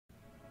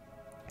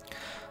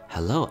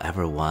Hello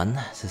everyone,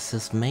 this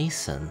is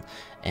Mason,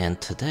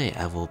 and today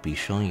I will be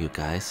showing you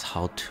guys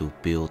how to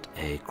build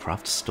a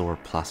craft store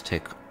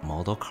plastic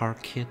model car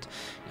kit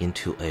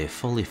into a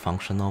fully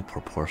functional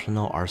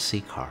proportional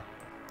RC car.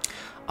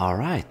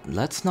 Alright,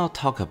 let's now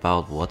talk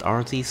about what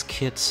are these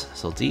kits.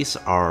 So these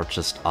are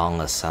just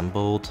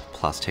unassembled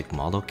plastic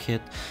model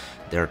kit.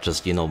 They're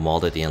just,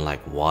 molded in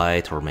like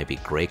white or maybe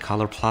gray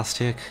color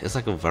plastic. It's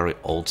like a very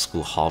old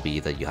school hobby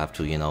that you have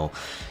to,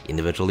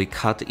 individually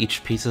cut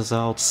each pieces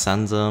out,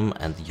 sand them,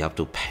 and you have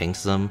to paint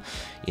them.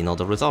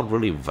 The result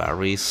really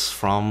varies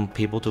from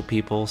people to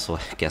people, so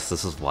I guess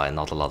this is why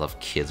not a lot of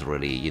kids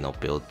really,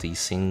 build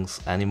these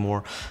things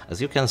anymore.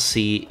 As you can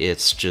see,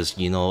 it's just,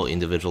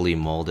 individually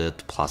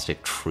molded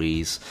plastic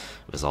trees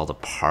with all the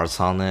parts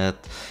on it.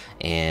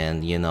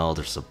 And,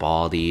 there's a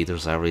body,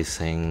 there's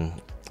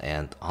everything.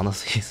 And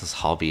honestly, this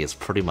hobby is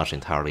pretty much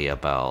entirely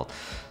about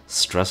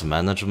stress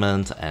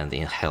management and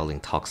inhaling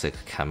toxic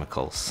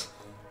chemicals.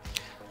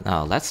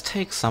 Now let's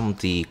take some of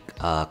the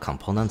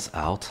components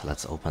out.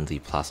 Let's open the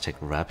plastic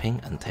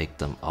wrapping and take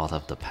them out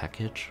of the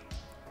package.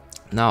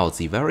 Now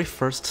the very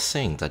first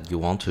thing that you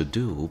want to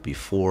do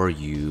before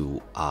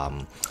you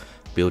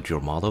build your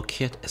model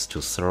kit is to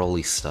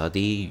thoroughly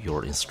study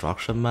your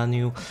instruction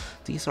manual.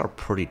 These are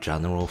pretty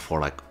general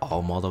for like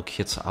all model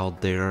kits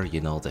out there.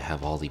 They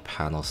have all the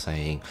panels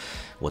saying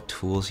what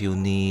tools you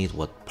need,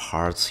 what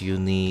parts you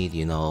need,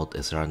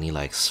 is there any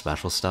like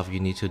special stuff you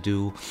need to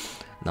do.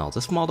 Now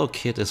this model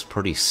kit is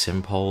pretty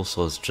simple,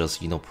 so it's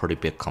just, pretty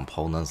big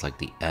components like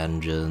the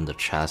engine, the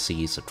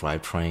chassis, the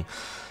drivetrain.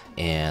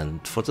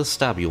 And for this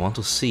step, you want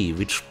to see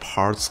which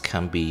parts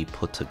can be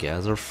put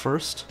together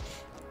first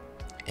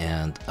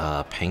and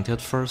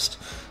painted first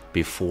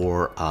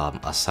before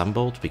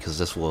assembled, because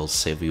this will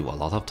save you a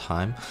lot of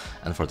time.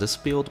 And for this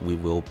build, we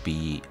will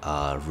be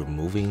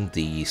removing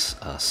these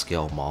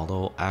scale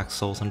model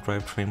axles and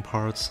drivetrain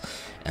parts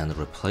and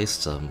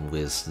replace them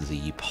with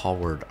the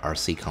powered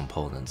RC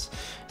components.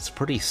 It's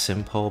pretty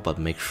simple, but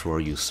make sure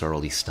you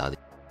thoroughly study.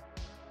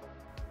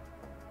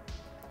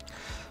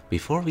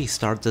 Before we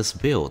start this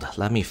build,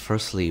 let me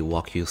firstly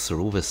walk you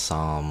through with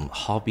some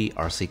hobby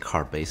RC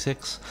car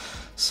basics.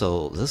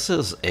 So this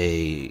is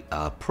a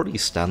pretty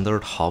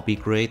standard hobby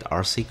grade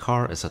RC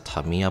car. It's a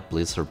Tamiya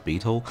Blizzard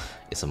Beetle.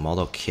 It's a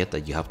model kit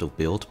that you have to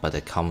build, but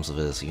it comes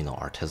with,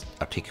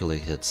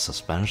 articulated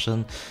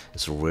suspension.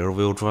 It's rear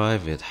wheel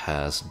drive. It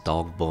has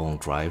dog bone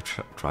drive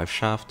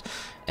shaft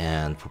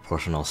and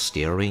proportional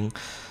steering.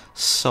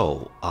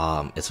 So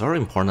it's very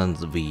important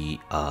that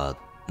we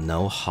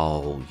know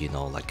how,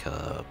 like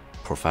a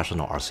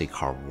professional RC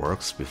car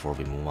works before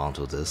we move on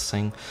to this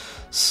thing.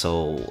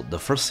 So the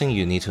first thing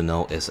you need to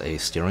know is a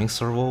steering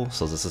servo.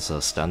 So this is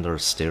a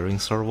standard steering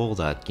servo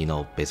that,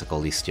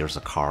 basically steers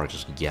the car,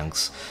 just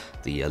yanks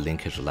the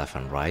linkage left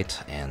and right,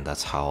 and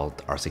that's how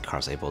the RC car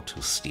is able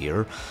to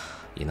steer.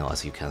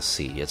 As you can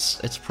see,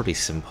 it's pretty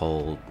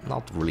simple,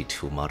 not really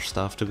too much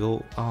stuff to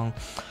go on.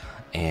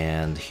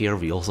 And here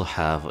we also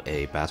have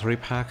a battery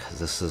pack.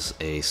 This is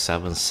a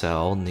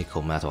 7-cell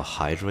nickel metal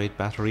hydrate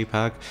battery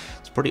pack.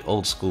 It's pretty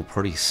old school,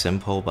 pretty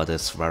simple, but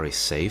it's very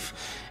safe.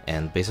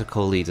 And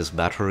basically this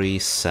battery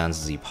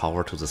sends the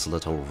power to this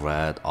little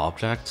red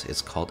object.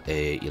 It's called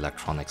a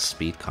electronic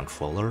speed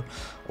controller,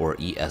 or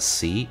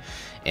ESC.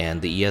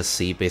 And the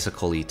ESC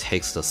basically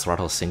takes the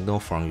throttle signal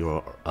from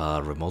your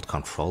remote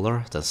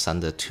controller, then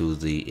send it to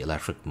the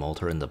electric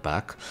motor in the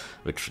back,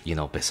 which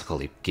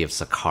basically gives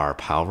the car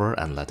power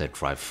and let it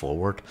drive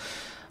forward.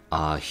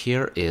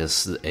 Here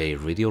is a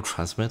radio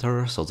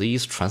transmitter. So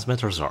these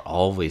transmitters are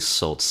always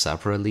sold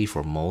separately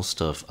for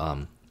most of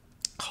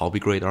hobby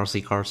grade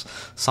RC cars.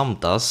 Some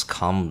does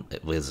come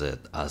with it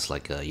as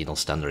like a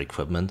standard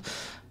equipment,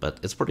 but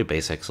it's pretty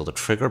basic. So the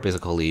trigger,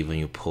 basically when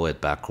you pull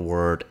it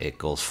backward, it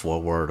goes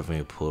forward. When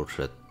you push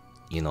it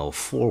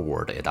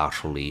forward, it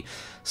actually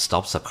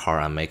stops the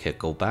car and make it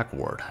go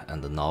backward,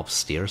 and the knob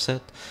steers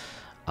it.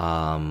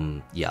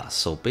 Yeah,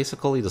 so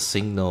basically the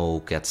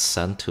signal gets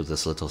sent to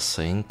this little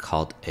thing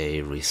called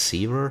a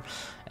receiver,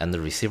 and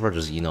the receiver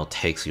just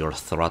takes your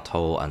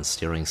throttle and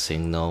steering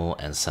signal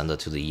and send it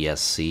to the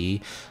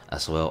ESC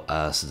as well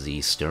as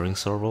the steering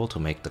servo to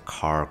make the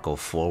car go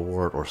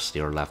forward or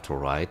steer left or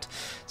right.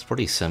 It's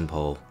pretty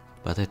simple,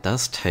 but it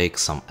does take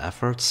some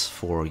efforts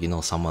for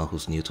someone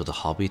who's new to the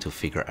hobby to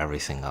figure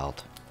everything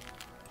out.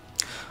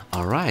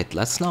 Alright,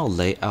 let's now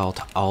lay out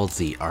all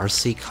the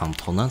RC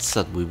components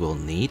that we will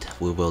need.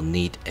 We will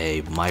need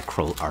a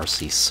micro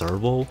RC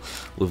servo,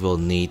 we will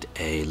need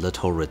a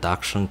little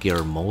reduction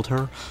gear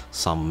motor,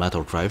 some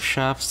metal drive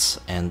shafts,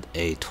 and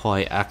a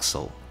toy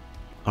axle.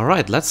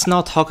 Alright, let's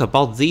now talk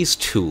about these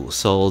two.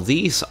 So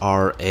these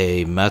are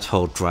a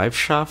metal drive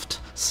shaft.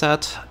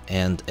 set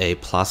and a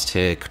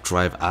plastic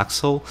drive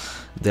axle.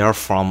 They're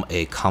from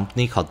a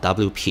company called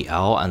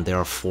WPL, and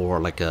they're for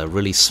like a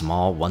really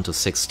small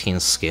 1/16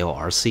 scale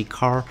RC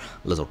car,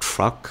 little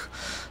truck.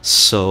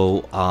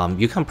 So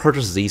you can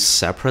purchase these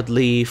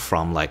separately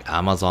from like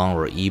Amazon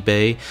or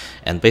eBay,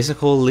 and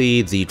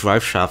basically the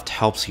drive shaft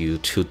helps you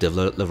to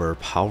deliver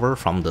power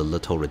from the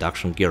little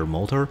reduction gear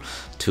motor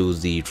to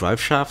the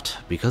drive shaft.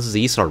 Because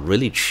these are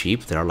really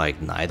cheap, they're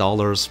like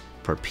 $9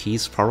 per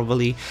piece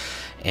probably.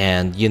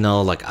 And you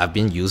know, like I've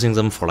been using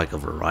them for like a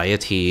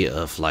variety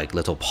of like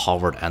little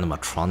powered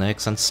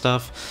animatronics and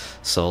stuff.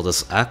 So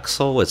this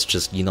axle, it's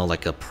just, you know,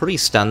 like a pretty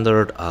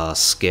standard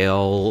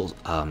scale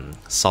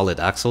solid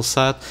axle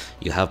set.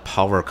 You have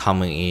power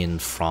coming in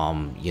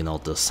from, you know,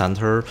 the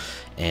center,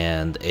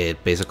 and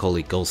it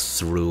basically goes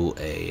through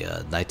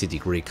a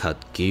 90-degree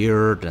cut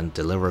gear, then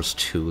delivers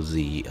to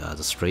the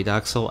straight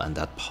axle, and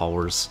that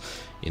powers,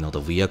 you know, the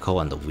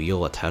vehicle and the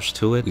wheel attached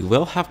to it. We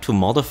will have to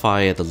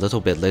modify it a little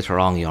bit later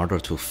on in order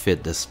to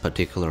fit this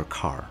particular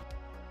car.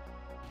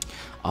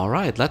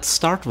 Alright, let's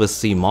start with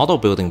the model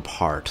building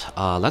part.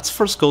 Let's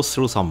first go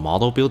through some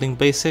model building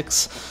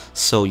basics.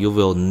 So you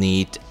will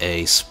need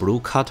a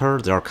sprue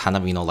cutter. They're kind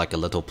of, you know, like a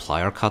little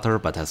plier cutter,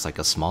 but has like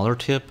a smaller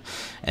tip.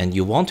 And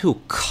you want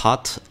to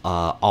cut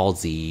all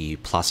the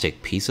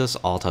plastic pieces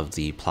out of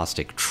the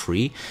plastic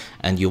tree.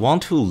 And you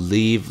want to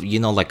leave, you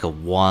know, like a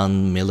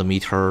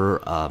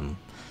 1mm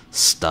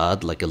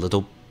stud, like a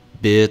little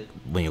bit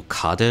when you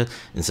cut it,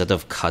 instead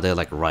of cut it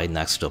like right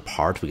next to the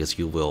part, because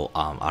you will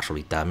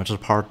actually damage the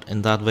part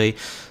in that way.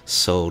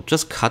 So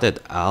just cut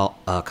it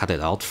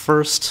out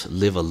first,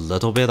 leave a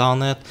little bit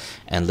on it,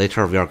 and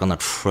later we are gonna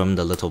trim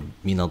the little,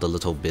 you know, the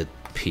little bit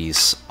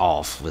piece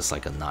off with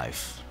like a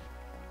knife.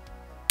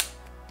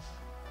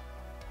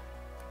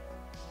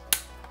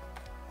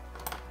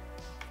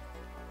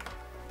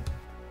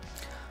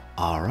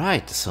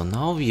 Alright, so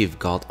now we've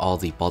got all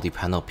the body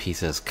panel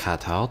pieces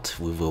cut out.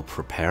 We will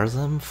prepare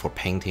them for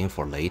painting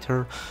for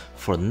later.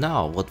 For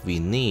now, what we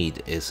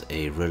need is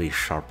a really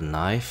sharp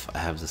knife. I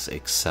have this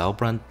Excel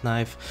brand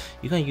knife.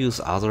 You can use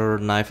other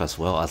knife as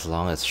well, as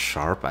long as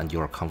sharp and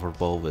you are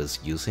comfortable with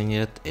using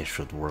it. It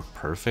should work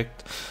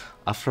perfect.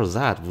 After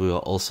that, we will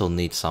also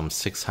need some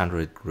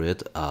 600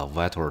 grit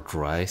wet or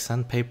dry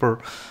sandpaper.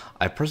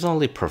 I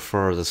personally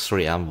prefer the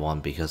 3M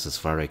one because it's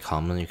very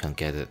common, you can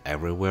get it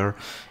everywhere,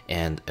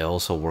 and it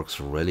also works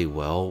really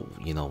well,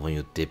 you know, when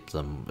you dip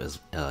them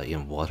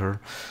in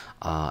water.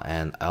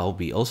 And I'll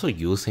be also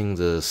using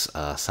this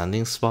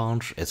sanding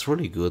sponge. It's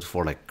really good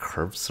for like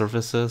curved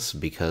surfaces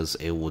because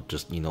it would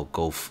just, you know,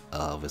 go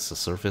with the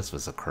surface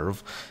with a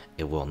curve.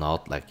 It will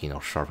not, like, you know,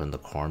 sharpen the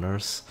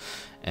corners.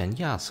 And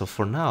yeah, so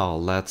for now,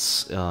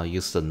 let's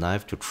use the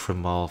knife to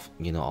trim off,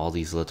 you know, all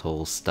these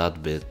little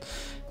stud bit,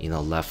 you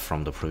know, left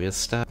from the previous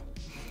step.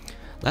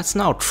 Let's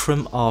now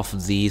trim off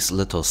these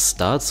little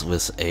studs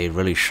with a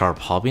really sharp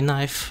hobby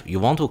knife. You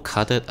want to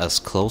cut it as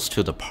close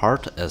to the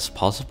part as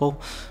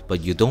possible,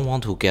 but you don't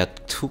want to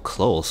get too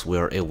close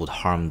where it would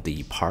harm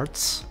the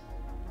parts.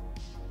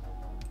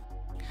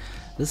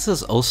 This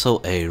is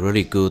also a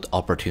really good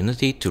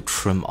opportunity to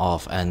trim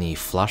off any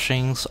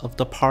flashings of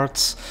the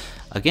parts.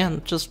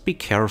 Again, just be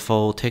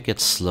careful, take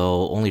it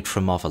slow, only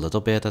trim off a little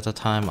bit at a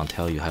time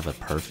until you have it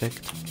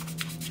perfect.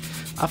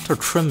 After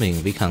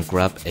trimming, we can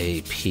grab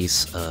a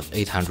piece of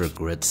 800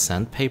 grit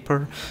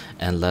sandpaper,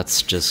 and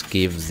let's just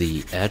give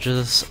the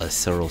edges a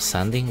thorough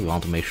sanding. We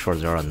want to make sure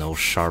there are no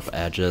sharp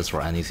edges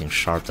or anything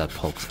sharp that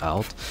pokes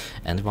out,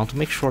 and we want to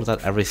make sure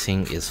that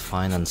everything is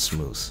fine and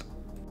smooth.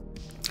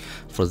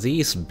 For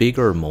these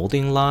bigger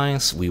molding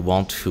lines, we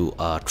want to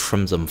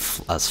trim them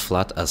as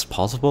flat as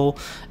possible,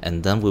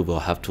 and then we will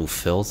have to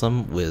fill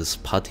them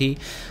with putty.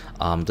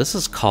 This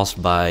is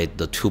caused by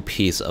the two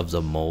pieces of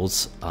the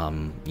molds,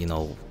 you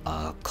know,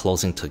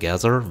 closing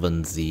together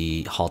when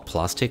the hot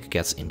plastic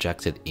gets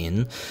injected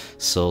in.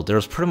 So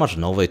there's pretty much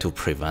no way to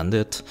prevent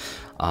it.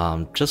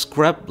 Just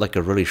grab like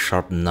a really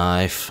sharp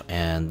knife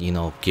and, you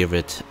know, give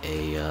it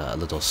a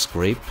little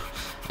scrape,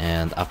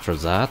 and after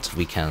that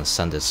we can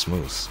sand it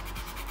smooth.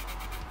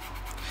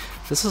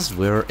 This is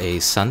where a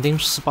sanding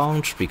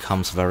sponge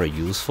becomes very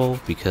useful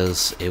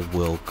because it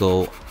will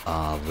go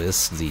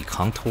with the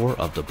contour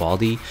of the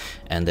body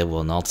and it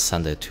will not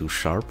sand it too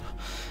sharp.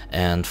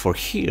 And for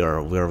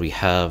here, where we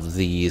have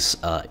these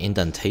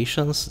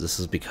indentations, this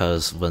is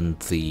because when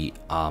the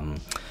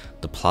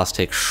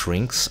plastic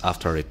shrinks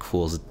after it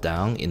cools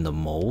down in the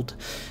mold,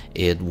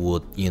 it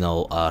would, you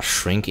know,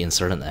 shrink in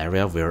certain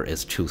area where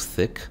it's too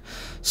thick.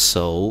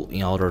 So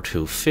in order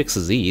to fix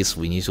these,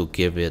 we need to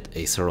give it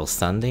a thorough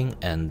sanding,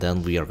 and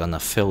then we are gonna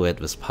fill it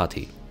with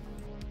putty.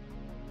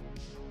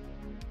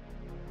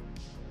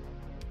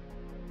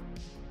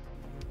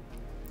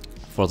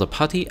 For the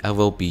putty, I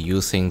will be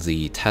using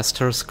the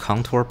Testors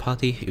Contour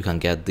Putty. You can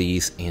get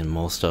these in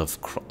most of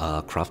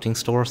crafting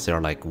stores. They're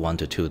like $1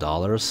 to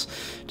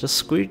 $2. Just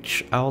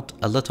squeeze out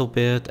a little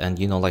bit and,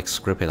 you know, like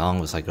scrape it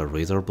on with like a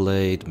razor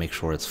blade. Make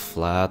sure it's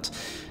flat.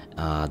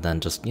 Then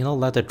just, you know,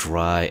 let it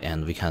dry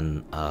and we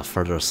can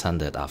further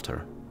sand it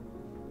after.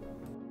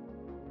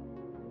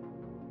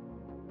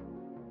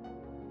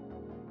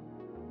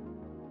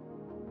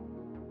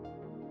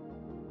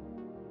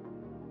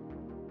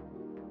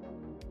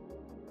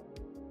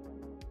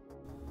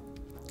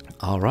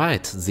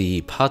 Alright,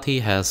 the putty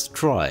has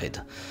dried.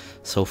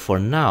 So for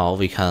now,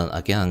 we can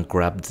again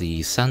grab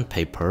the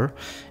sandpaper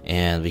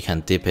and we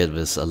can dip it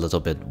with a little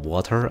bit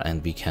water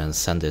and we can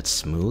sand it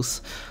smooth.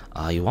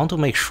 You want to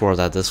make sure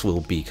that this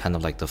will be kind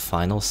of like the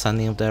final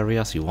sanding of the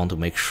area. So you want to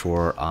make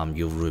sure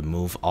you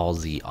remove all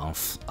the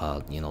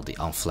the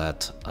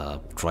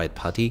unflat dried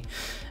putty,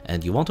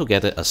 and you want to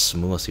get it as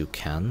smooth as you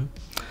can.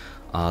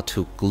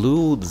 To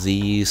glue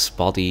these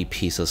body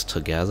pieces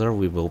together,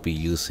 we will be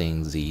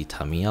using the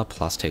Tamiya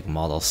plastic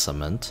model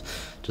cement.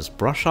 Just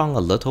brush on a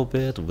little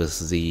bit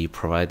with the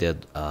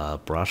provided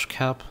brush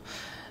cap,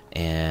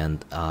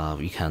 and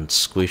you can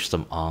squish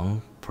them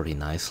on pretty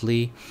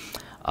nicely.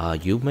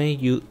 You may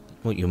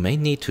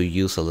need to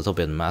use a little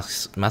bit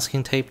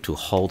masking tape to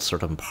hold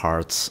certain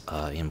parts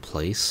in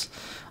place.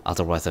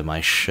 Otherwise, it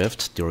might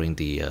shift during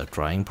the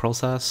drying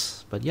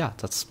process. But yeah,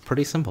 that's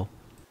pretty simple.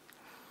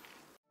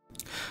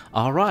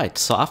 Alright,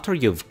 so after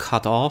you've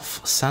cut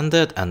off,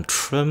 sanded and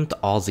trimmed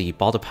all the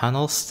body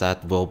panels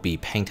that will be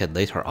painted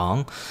later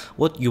on,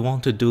 what you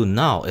want to do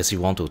now is you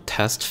want to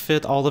test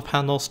fit all the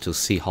panels to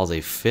see how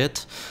they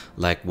fit.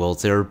 Like, will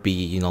there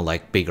be,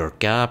 like bigger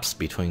gaps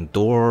between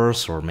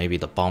doors, or maybe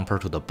the bumper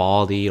to the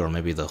body, or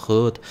maybe the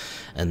hood.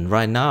 And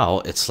right now,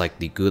 it's like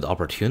the good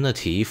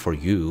opportunity for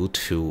you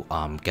to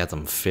get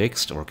them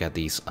fixed or get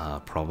these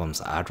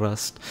problems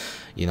addressed.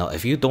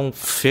 If you don't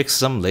fix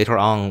them later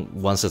on,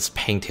 once it's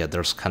painted,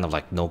 there's kind of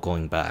like no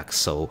going back.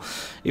 So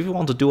if you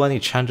want to do any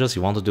changes,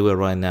 you want to do it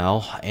right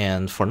now.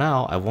 And for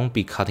now, I won't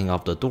be cutting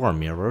off the door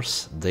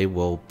mirrors. They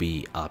will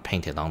be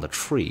painted on the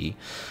tree.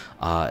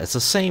 It's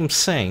the same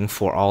thing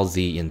for all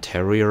the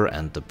interior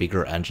and the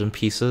bigger engine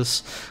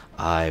pieces.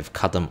 I've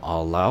cut them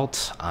all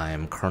out.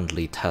 I'm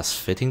currently test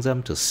fitting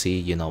them to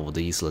see, would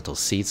these little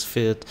seats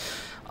fit?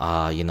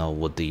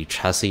 Would the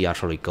chassis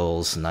actually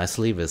goes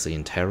nicely with the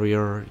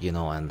interior,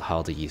 and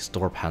how the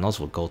door panels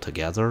will go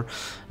together.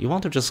 You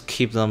want to just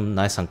keep them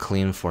nice and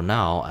clean for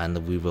now,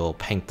 and we will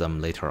paint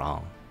them later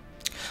on.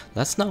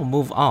 Let's now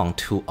move on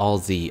to all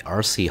the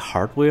RC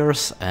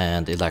hardwares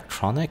and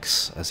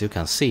electronics. As you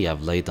can see,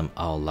 I've laid them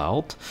all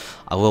out.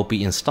 I will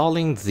be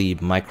installing the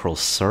micro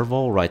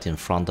servo right in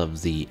front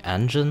of the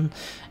engine,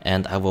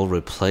 and I will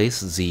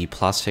replace the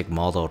plastic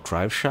model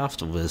drive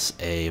shaft with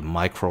a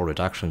micro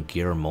reduction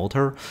gear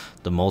motor.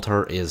 The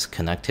motor is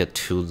connected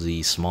to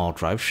the small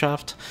drive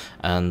shaft,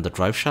 and the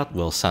drive shaft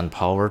will send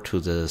power to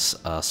this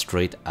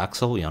straight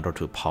axle in order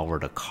to power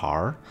the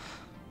car.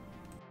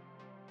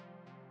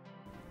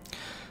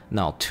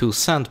 Now, to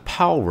send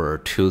power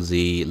to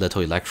the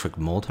little electric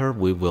motor,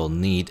 we will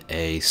need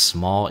a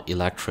small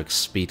electric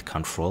speed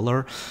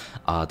controller.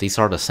 These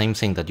are the same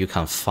thing that you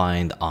can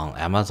find on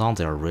Amazon.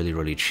 They're really,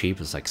 really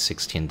cheap. It's like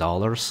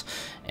 $16.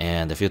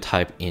 And if you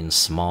type in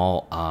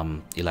small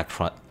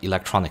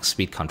electronic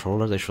speed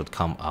controller, they should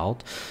come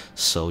out.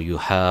 So you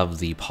have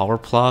the power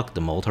plug,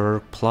 the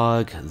motor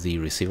plug, the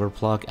receiver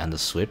plug, and the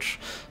switch.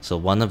 So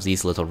one of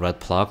these little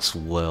red plugs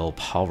will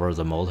power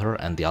the motor,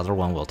 and the other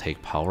one will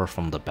take power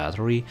from the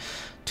battery.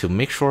 To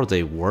make sure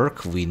they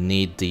work, we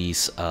need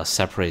these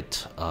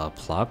separate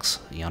plugs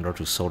in order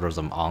to solder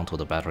them onto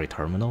the battery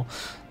terminal.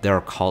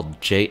 They're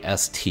called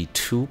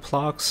JST2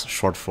 plugs,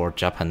 short for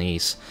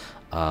Japanese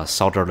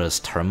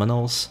solderless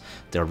terminals.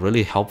 They're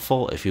really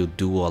helpful if you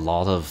do a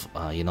lot of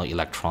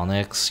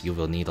electronics. You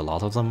will need a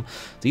lot of them.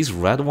 These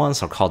red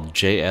ones are called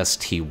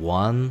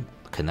JST1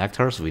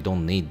 connectors. We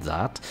don't need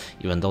that,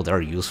 even though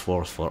they're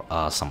useful for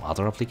some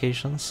other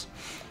applications.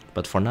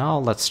 But for now,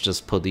 let's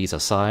just put these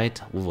aside.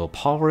 We will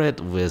power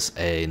it with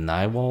a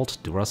 9-volt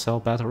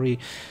Duracell battery.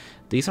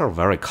 These are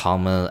very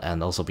common,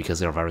 and also because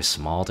they're very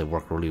small, they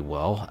work really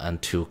well.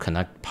 And to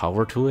connect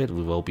power to it,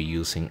 we will be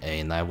using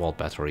a 9-volt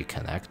battery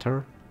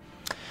connector.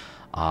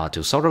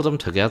 To solder them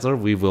together,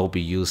 we will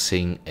be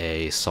using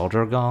a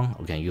solder gun.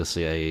 We can use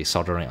a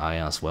soldering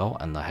iron as well,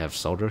 and I have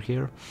solder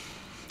here.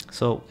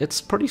 So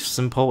it's pretty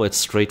simple, it's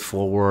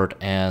straightforward,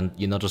 and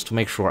just to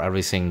make sure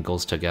everything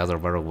goes together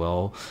very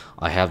well,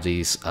 I have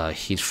these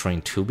heat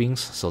shrink tubings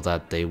so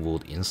that they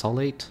would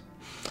insulate.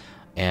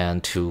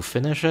 And to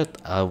finish it,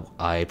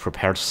 I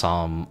prepared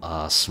some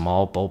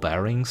small ball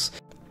bearings.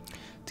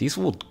 These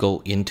would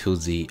go into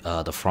the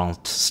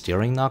front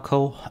steering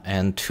knuckle,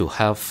 and to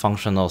have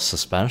functional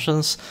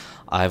suspensions,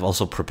 I've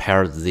also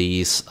prepared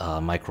these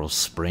micro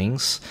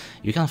springs.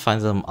 You can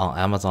find them on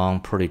Amazon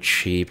pretty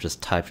cheap.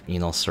 Just type,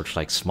 search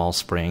like small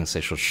springs,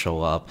 they should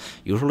show up.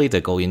 Usually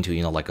they go into,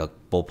 like a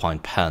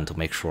ballpoint pen to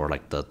make sure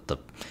like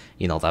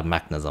that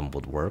mechanism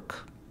would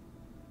work.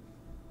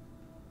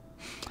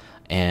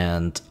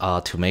 And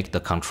to make the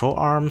control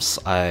arms,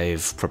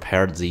 I've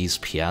prepared these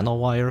piano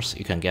wires.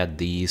 You can get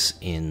these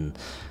in,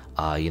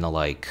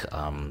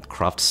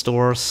 craft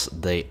stores.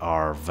 They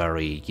are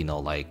very,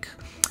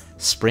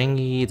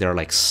 springy. They're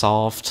like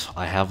soft.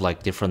 I have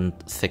like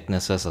different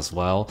thicknesses as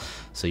well,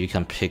 so you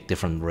can pick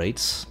different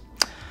rates.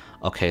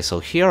 Okay, so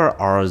here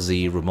are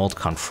the remote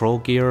control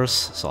gears.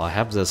 So I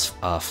have this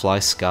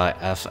FlySky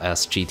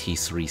FS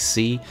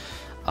GT3C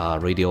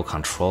radio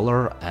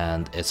controller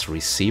and its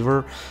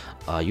receiver.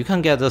 You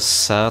can get a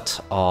set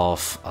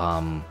of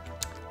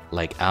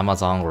like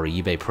Amazon or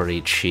eBay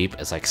pretty cheap.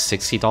 It's like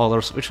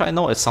 $60, which I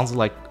know it sounds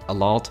like a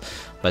lot,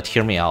 but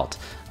hear me out.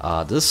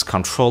 This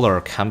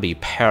controller can be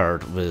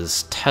paired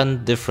with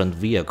 10 different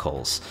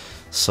vehicles.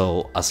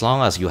 So as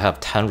long as you have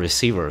 10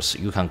 receivers,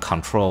 you can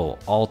control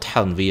all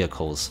 10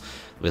 vehicles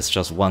with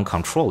just one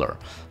controller.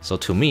 So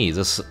to me,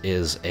 this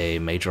is a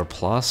major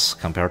plus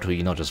compared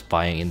to, just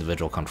buying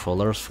individual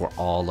controllers for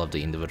all of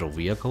the individual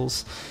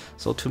vehicles.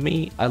 So to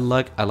me, I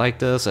like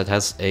this. It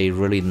has a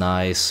really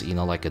nice,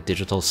 like a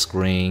digital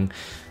screen,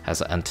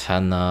 has an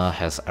antenna,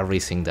 has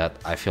everything that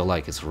I feel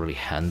like is really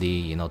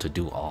handy, to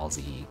do all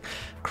the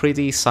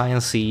crazy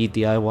sciencey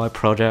DIY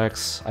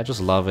projects. I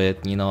just love it.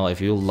 If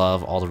you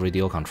love all the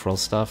radio control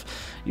stuff,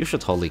 you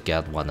should totally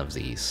get one of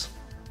these.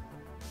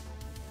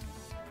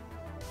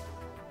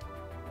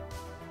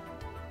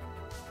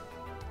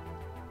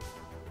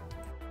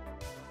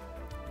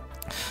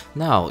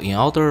 Now, in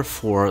order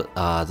for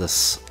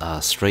this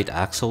straight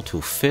axle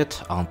to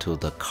fit onto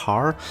the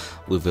car,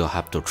 we will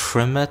have to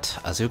trim it.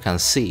 As you can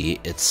see,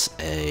 it's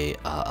a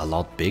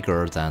lot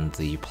bigger than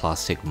the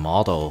plastic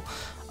model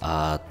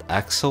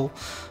axle,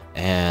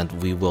 and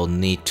we will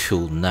need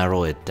to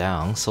narrow it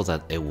down so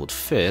that it would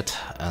fit.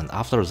 And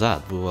after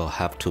that, we will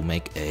have to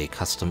make a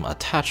custom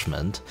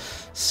attachment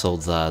so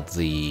that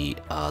the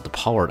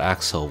powered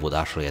axle would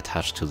actually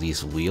attach to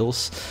these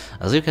wheels.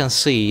 As you can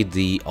see,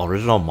 the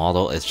original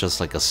model is just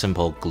like a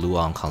simple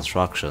glue-on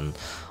construction,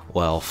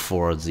 while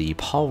for the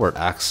powered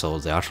axle,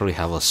 they actually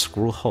have a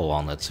screw hole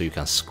on it, so you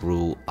can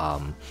screw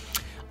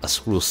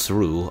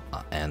through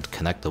and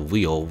connect the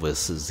wheel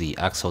with the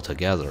axle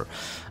together.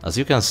 As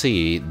you can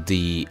see,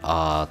 the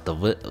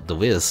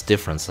width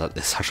difference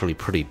is actually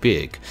pretty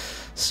big.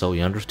 So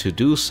in order to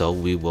do so,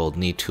 we will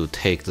need to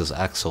take this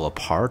axle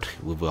apart.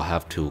 We will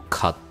have to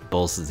cut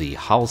both the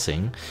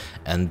housing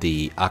and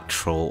the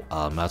actual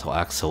metal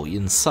axle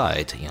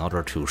inside in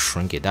order to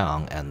shrink it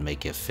down and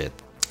make it fit.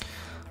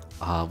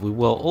 We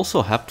will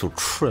also have to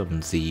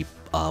trim the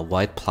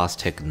white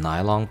plastic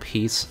nylon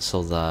piece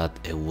so that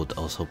it would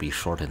also be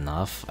short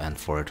enough and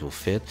for it to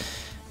fit.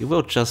 You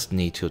will just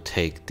need to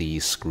take the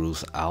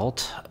screws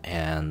out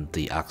and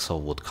the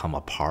axle would come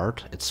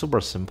apart. It's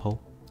super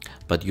simple.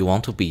 But you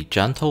want to be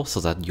gentle so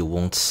that you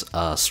won't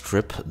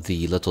strip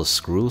the little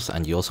screws,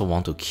 and you also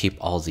want to keep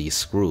all these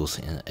screws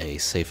in a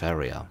safe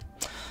area.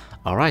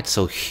 Alright,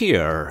 so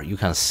here you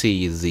can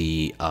see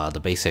the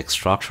basic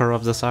structure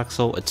of this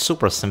axle. It's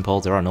super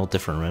simple, there are no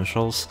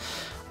differentials.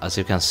 As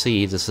you can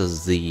see, this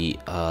is the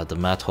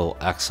metal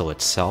axle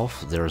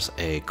itself. There's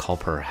a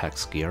copper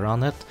hex gear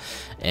on it,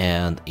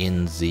 and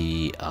in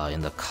the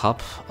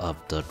cup of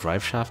the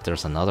drive shaft,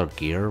 there's another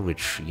gear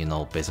which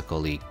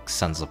basically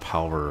sends the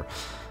power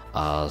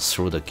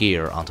through the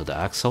gear onto the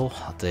axle.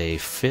 They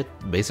fit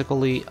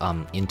basically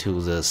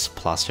into this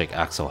plastic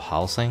axle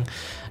housing,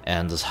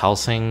 and this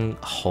housing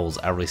holds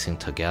everything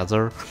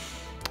together.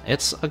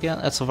 It's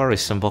a very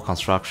simple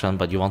construction,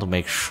 but you want to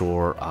make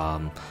sure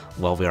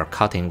while we are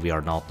cutting, we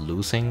are not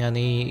losing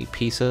any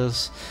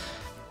pieces.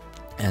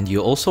 And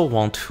you also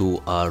want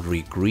to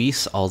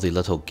re-grease all the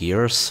little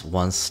gears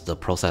once the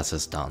process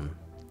is done.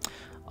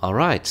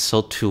 Alright,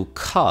 so to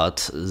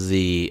cut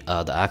the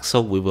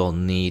axle, we will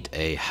need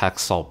a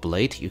hacksaw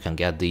blade. You can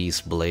get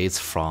these blades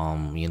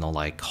from,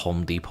 like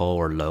Home Depot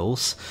or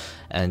Lowe's.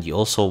 And you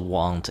also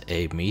want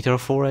a meter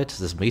for it.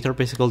 This meter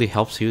basically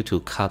helps you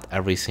to cut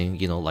everything,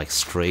 like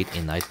straight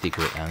in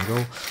 90-degree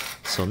angle.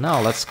 So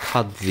now let's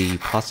cut the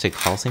plastic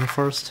housing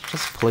first.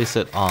 Just place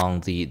it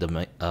on the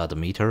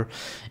meter,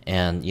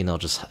 and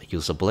just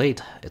use a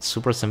blade. It's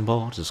super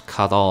simple. Just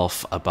cut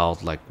off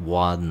about like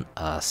 1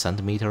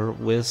 centimeter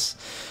width,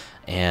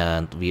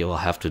 and we will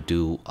have to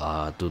do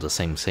the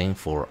same thing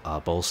for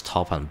both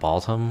top and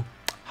bottom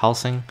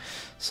housing.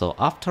 So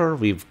after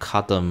we've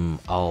cut them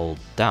all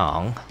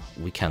down,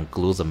 we can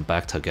glue them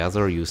back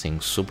together using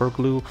super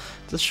glue.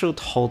 This should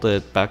hold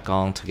it back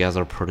on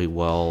together pretty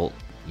well,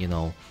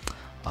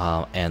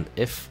 and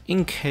if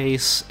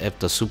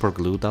the super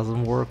glue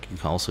doesn't work, you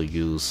can also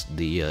use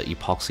the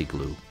epoxy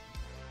glue.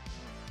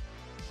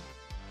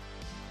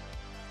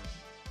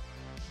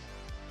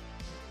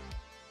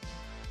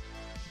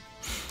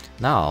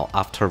 Now,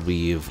 after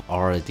we've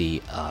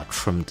already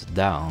trimmed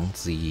down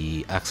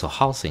the axle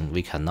housing,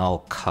 we can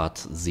now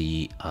cut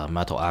the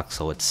metal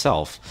axle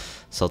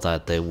itself so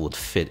that they would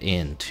fit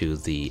into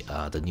the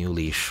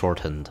newly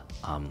shortened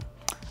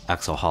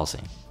axle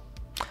housing.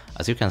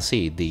 As you can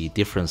see, the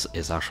difference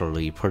is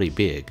actually pretty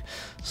big,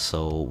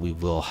 so we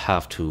will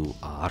have to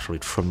actually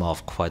trim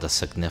off quite a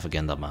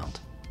significant amount.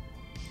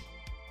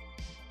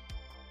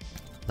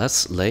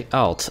 Let's lay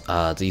out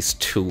these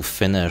two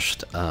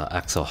finished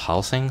axle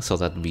housings so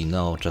that we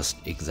know just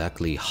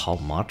exactly how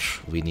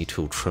much we need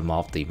to trim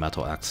off the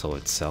metal axle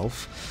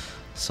itself.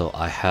 So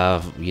I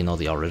have,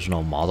 the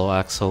original model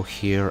axle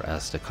here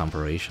as the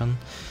comparison.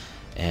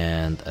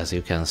 And as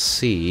you can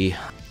see,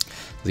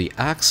 the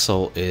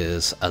axle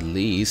is at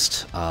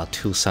least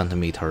 2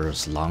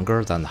 centimeters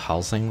longer than the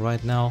housing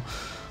right now.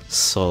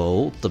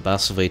 So the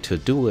best way to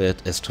do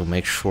it is to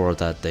make sure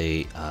that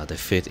they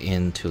fit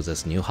into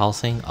this new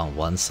housing on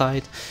one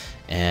side.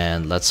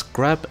 And let's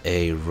grab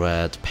a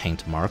red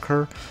paint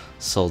marker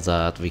so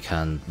that we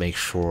can make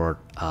sure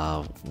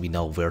we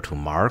know where to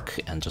mark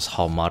and just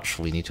how much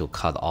we need to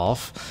cut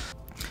off.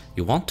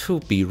 You want to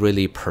be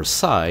really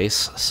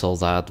precise so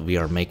that we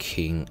are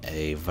making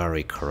a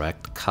very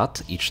correct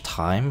cut each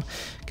time,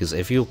 because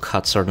if you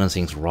cut certain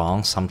things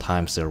wrong,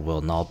 sometimes there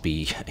will not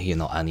be,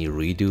 any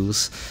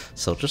redos.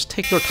 So just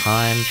take your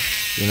time,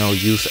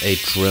 use a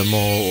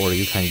Dremel, or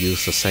you can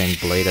use the same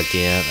blade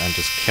again and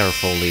just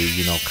carefully,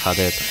 cut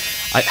it.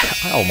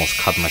 I almost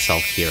cut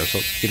myself here, so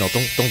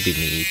don't be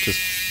me, just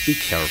be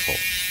careful.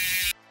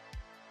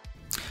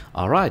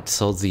 Alright,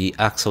 so the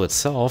axle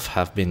itself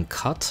have been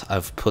cut.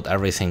 I've put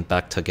everything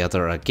back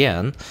together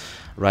again.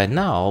 Right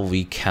now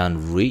we can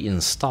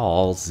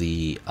reinstall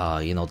the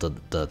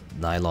the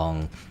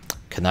nylon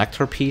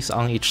connector piece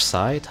on each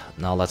side.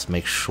 Now let's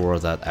make sure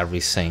that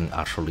everything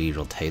actually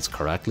rotates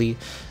correctly.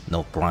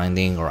 No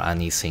grinding or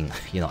anything,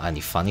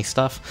 any funny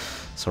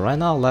stuff. So right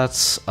now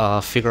let's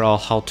figure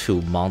out how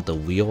to mount the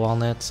wheel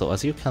on it. So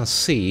as you can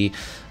see,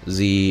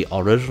 the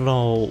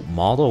original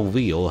model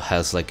wheel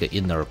has like an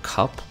inner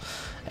cup.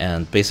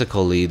 And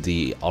basically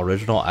the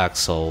original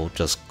axle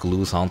just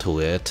glues onto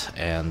it,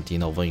 and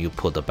when you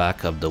put the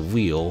back of the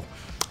wheel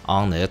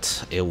on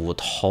it, it would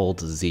hold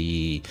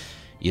the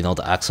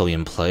the axle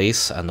in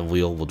place and the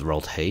wheel would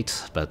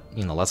rotate. But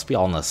let's be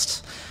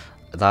honest,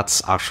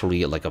 that's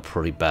actually like a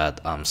pretty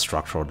bad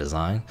structural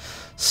design.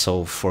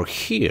 So for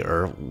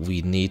here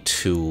we need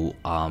to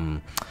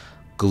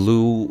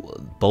glue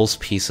both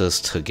pieces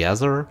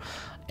together.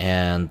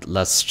 And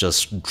let's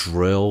just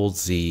drill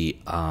the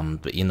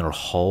inner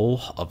hole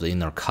of the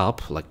inner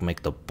cup, like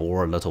make the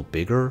bore a little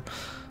bigger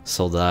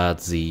so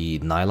that the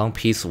nylon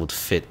piece would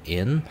fit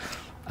in.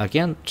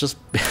 Again, just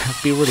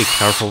be really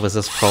careful with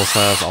this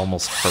process.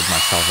 Almost hurt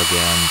myself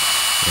again.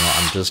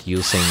 I'm just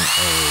using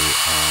a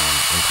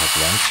impact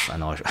wrench. I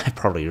know I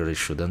probably really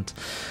shouldn't.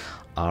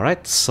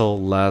 Alright, so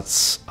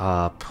let's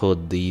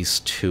put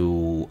these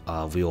two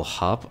wheel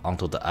hub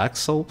onto the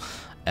axle.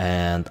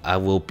 And I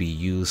will be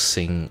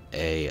using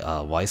a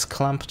vice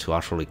clamp to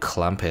actually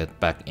clamp it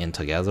back in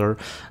together.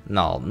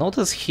 Now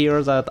notice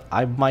here that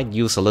I might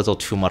use a little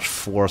too much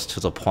force to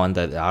the point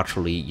that it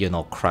actually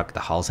crack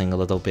the housing a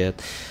little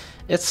bit.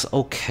 It's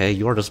okay,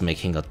 you're just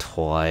making a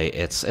toy.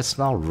 It's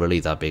not really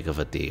that big of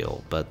a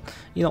deal. But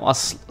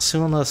as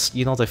soon as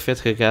they fit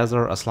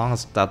together, as long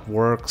as that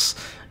works,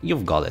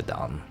 you've got it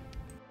done.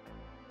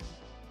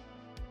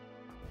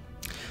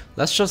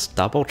 Let's just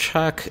double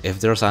check if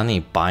there's any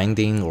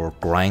binding or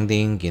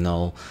grinding.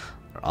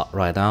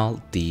 Right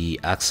now the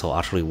axle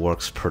actually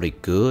works pretty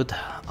good.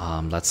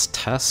 Let's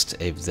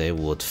test if they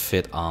would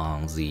fit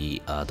on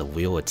the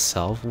wheel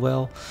itself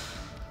well.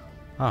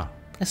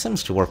 It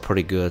seems to work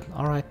pretty good.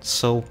 Alright,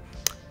 so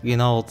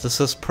this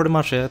is pretty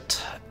much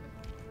it.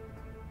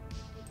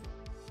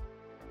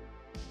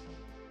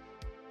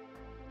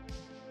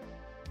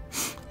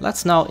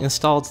 Let's now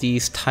install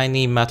these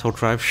tiny metal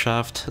drive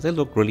shafts. They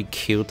look really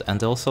cute and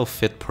they also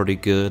fit pretty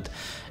good.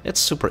 It's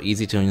super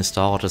easy to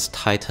install. Just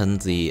tighten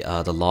the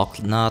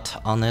lock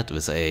nut on it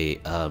with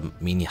a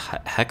mini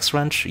hex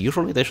wrench.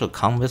 Usually they should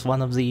come with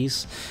one of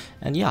these.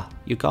 And yeah,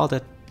 you got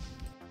it.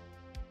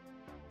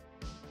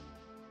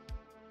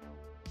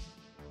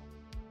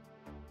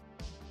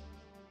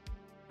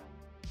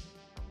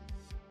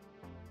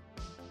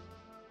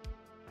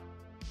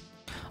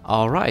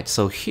 Alright,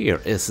 so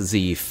here is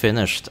the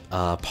finished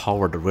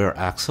powered rear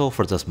axle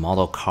for this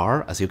model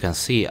car. As you can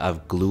see,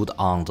 I've glued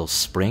on those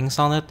springs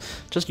on it.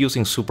 Just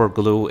using super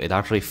glue, it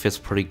actually fits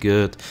pretty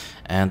good.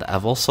 And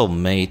I've also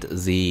made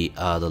the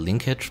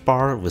linkage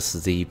bar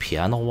with the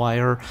piano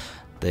wire.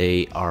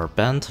 They are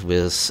bent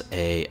with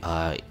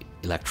a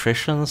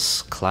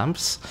electrician's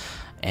clamps.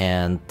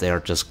 And they're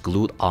just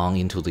glued on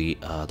into the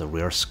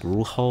rear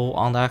screw hole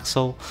on the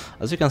axle.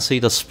 As you can see,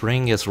 the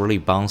spring is really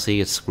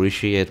bouncy, it's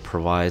squishy, it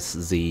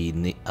provides the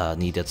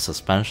needed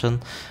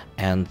suspension,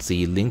 and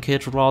the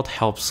linkage rod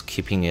helps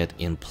keeping it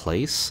in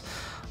place.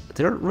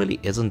 There really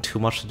isn't too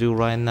much to do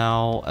right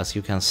now. As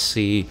you can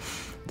see,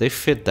 they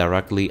fit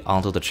directly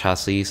onto the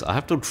chassis. I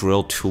have to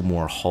drill 2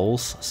 more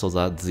holes so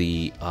that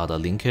the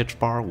linkage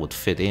bar would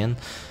fit in.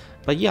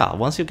 But yeah,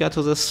 once you get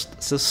to this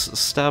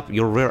step,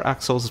 your rear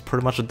axle is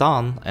pretty much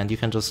done, and you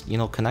can just,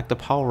 connect the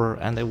power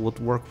and it would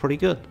work pretty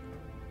good.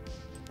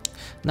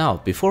 Now,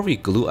 before we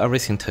glue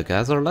everything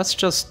together, let's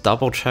just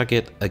double check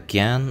it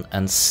again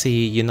and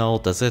see,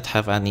 does it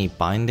have any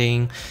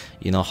binding?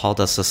 How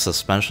does the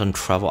suspension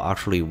travel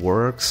actually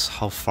works?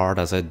 How far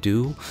does it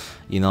do?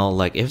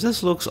 Like if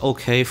this looks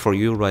okay for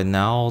you right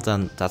now,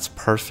 then that's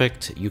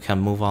perfect. You can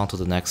move on to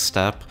the next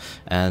step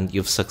and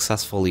you've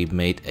successfully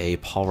made a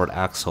powered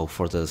axle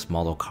for this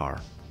model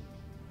car.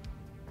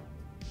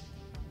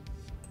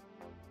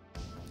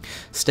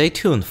 Stay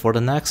tuned for the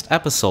next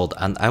episode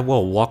and I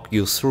will walk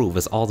you through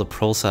with all the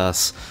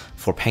process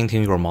for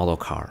painting your model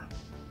car.